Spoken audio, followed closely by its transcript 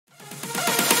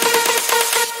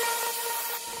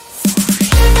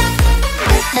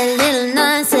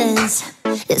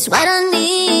is what I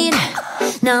need.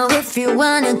 Now if you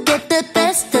wanna get the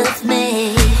best of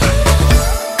me,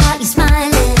 got you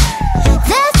smiling,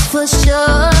 that's for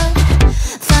sure.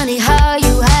 Funny how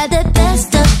you had the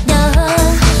best of love.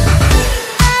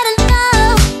 I don't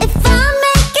know if I'll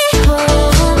make it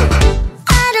home.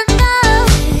 I don't know,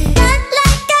 not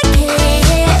like I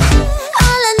care.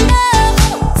 All I know,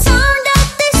 sound of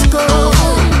disco.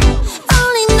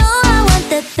 Only know I want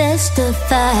the best of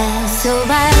us. So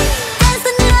I dance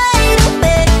the night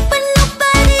away when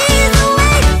nobody's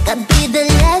awake. Gotta be the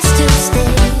last to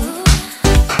stay.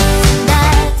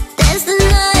 Dance the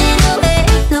night away,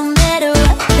 no matter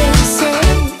what they say.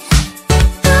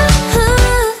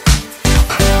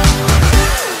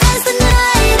 Dance the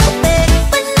night away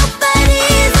when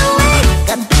nobody's awake.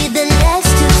 Gotta be the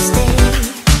last to stay.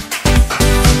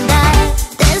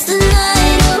 Dance the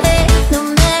night away, no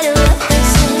matter what they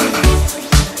say.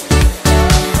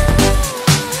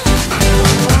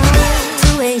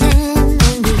 2 a.m.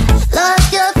 and you lost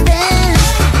your friends.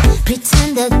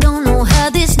 Pretend I don't know how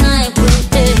this night will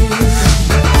end.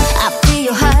 I feel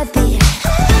your heartbeat,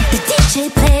 the DJ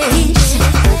plays.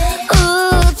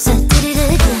 Oops, I did it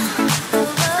again.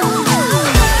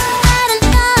 I don't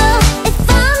know if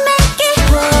I'll make it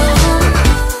home.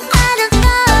 I don't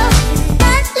know,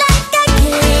 not like I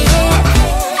care.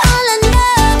 All I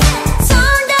know,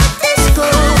 sound of disco.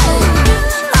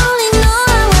 Only know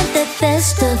I want the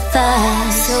best of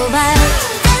us. So I